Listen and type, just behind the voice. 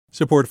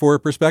Support for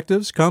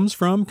Perspectives comes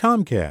from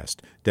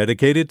Comcast,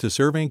 dedicated to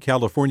serving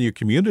California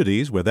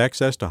communities with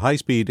access to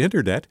high-speed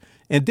internet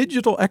and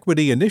digital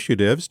equity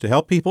initiatives to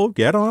help people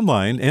get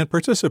online and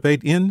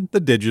participate in the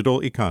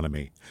digital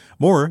economy.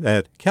 More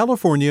at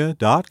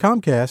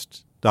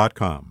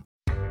california.comcast.com.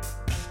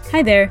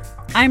 Hi there,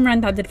 I'm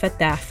Rand Abdel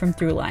Fattah from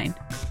Throughline.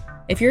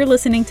 If you're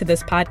listening to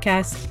this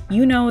podcast,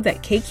 you know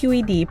that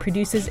KQED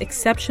produces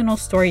exceptional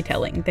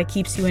storytelling that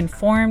keeps you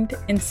informed,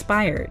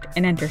 inspired,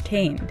 and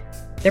entertained.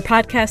 Their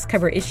podcasts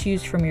cover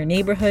issues from your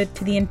neighborhood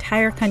to the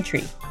entire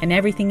country and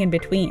everything in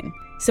between.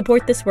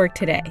 Support this work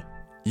today.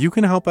 You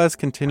can help us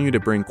continue to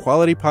bring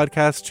quality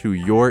podcasts to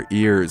your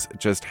ears.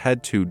 Just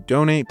head to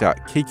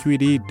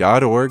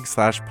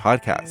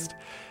donate.kqed.org/podcast.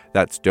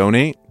 That's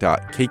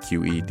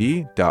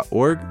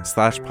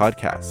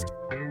donate.kqed.org/podcast.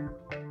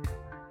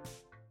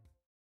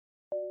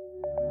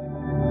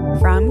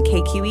 From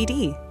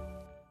KQED.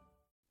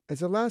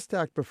 As a last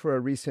act before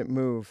a recent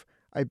move,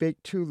 I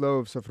baked 2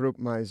 loaves of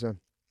Rupmaize.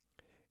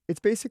 It's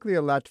basically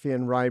a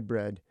Latvian rye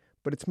bread,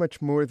 but it's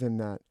much more than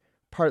that,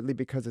 partly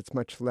because it's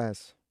much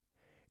less.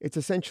 It's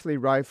essentially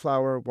rye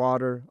flour,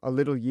 water, a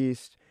little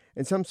yeast,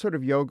 and some sort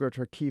of yogurt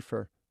or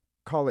kefir.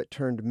 Call it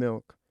turned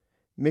milk.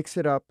 Mix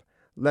it up,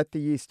 let the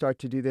yeast start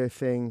to do their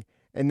thing,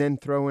 and then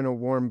throw in a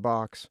warm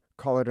box,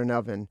 call it an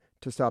oven,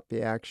 to stop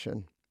the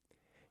action.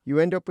 You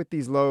end up with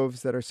these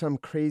loaves that are some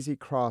crazy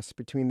cross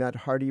between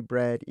that hearty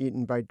bread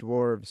eaten by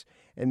dwarves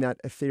and that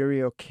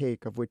ethereal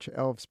cake of which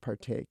elves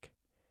partake.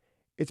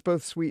 It's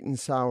both sweet and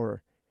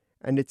sour,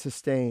 and it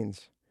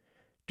sustains.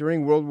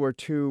 During World War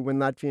II, when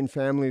Latvian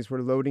families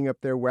were loading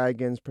up their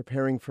wagons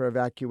preparing for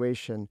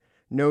evacuation,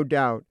 no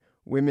doubt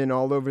women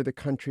all over the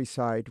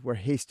countryside were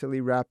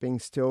hastily wrapping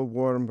still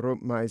warm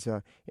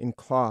Rupmaize in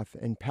cloth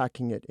and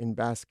packing it in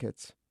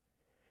baskets.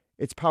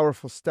 It's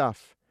powerful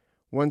stuff.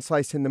 1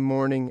 slice in the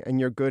morning and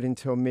you're good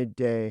until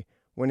midday,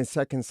 when a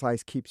second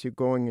slice keeps you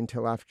going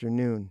until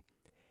afternoon.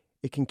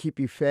 It can keep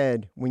you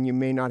fed when you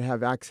may not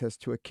have access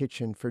to a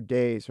kitchen for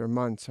days or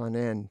months on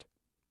end.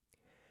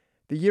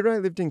 The year I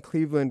lived in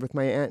Cleveland with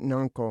my aunt and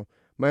uncle,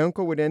 my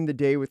uncle would end the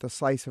day with a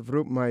slice of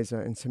Rupmaize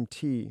and some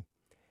tea.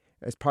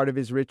 As part of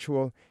his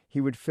ritual,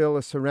 he would fill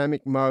a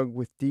ceramic mug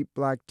with deep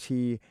black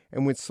tea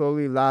and would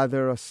slowly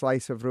lather a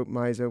slice of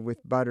Rupmaize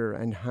with butter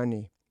and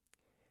honey.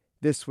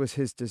 This was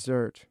his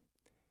dessert.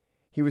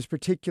 He was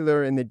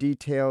particular in the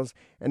details,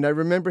 and I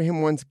remember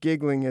him once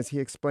giggling as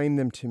he explained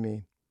them to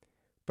me.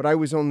 But I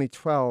was only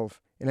 12,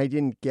 and I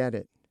didn't get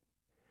it.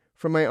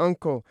 For my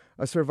uncle,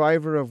 a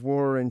survivor of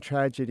war and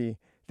tragedy,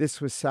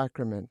 this was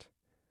sacrament.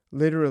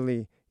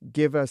 Literally,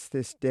 give us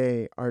this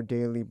day our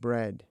daily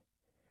bread.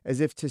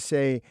 As if to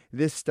say,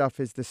 this stuff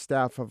is the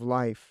staff of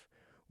life.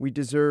 We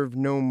deserve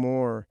no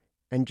more,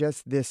 and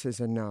just this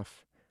is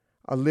enough.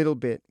 A little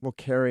bit will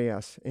carry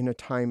us in a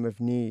time of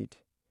need.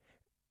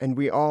 And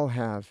we all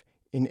have,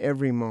 in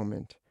every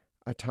moment,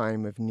 a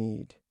time of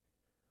need.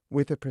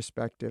 With a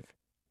perspective,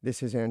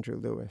 this is Andrew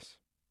Lewis.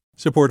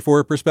 Support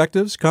for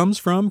Perspectives comes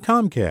from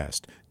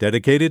Comcast,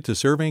 dedicated to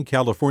serving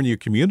California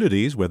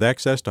communities with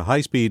access to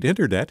high-speed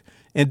internet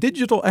and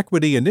digital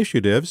equity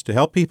initiatives to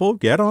help people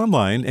get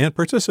online and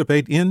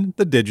participate in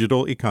the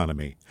digital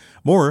economy.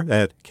 More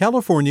at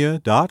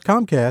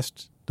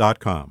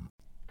california.comcast.com.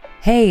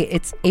 Hey,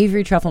 it's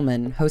Avery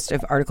Trufelman, host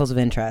of Articles of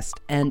Interest,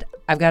 and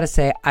I've got to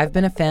say, I've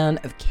been a fan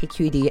of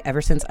KQED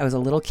ever since I was a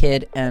little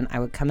kid, and I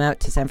would come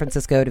out to San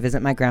Francisco to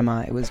visit my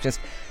grandma. It was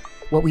just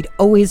what we'd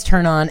always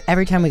turn on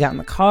every time we got in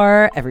the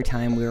car, every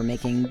time we were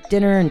making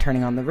dinner and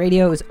turning on the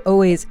radio. It was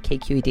always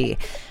KQED.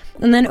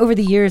 And then over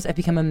the years, I've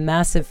become a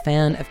massive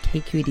fan of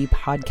KQED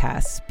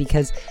podcasts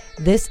because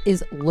this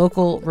is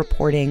local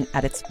reporting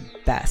at its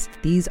best.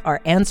 These are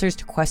answers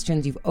to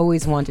questions you've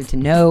always wanted to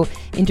know,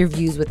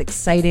 interviews with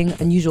exciting,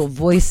 unusual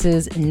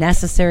voices,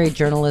 necessary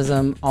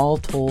journalism, all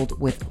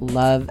told with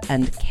love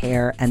and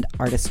care and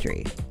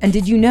artistry. And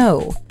did you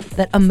know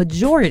that a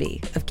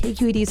majority of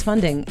KQED's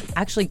funding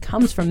actually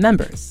comes from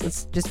members?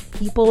 It's just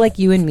people like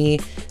you and me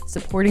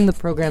supporting the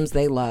programs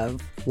they love,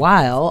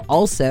 while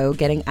also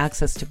getting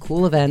access to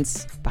cool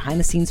events,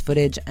 behind-the-scenes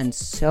footage, and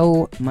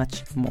so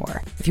much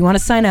more. If you want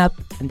to sign up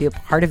and be a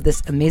part of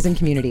this amazing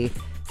community,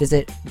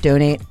 visit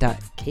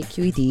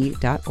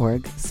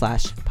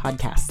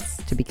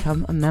donate.kqed.org/podcasts to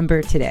become a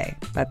member today.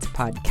 That's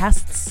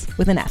podcasts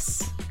with an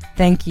S.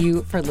 Thank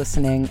you for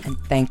listening, and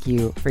thank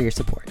you for your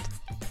support.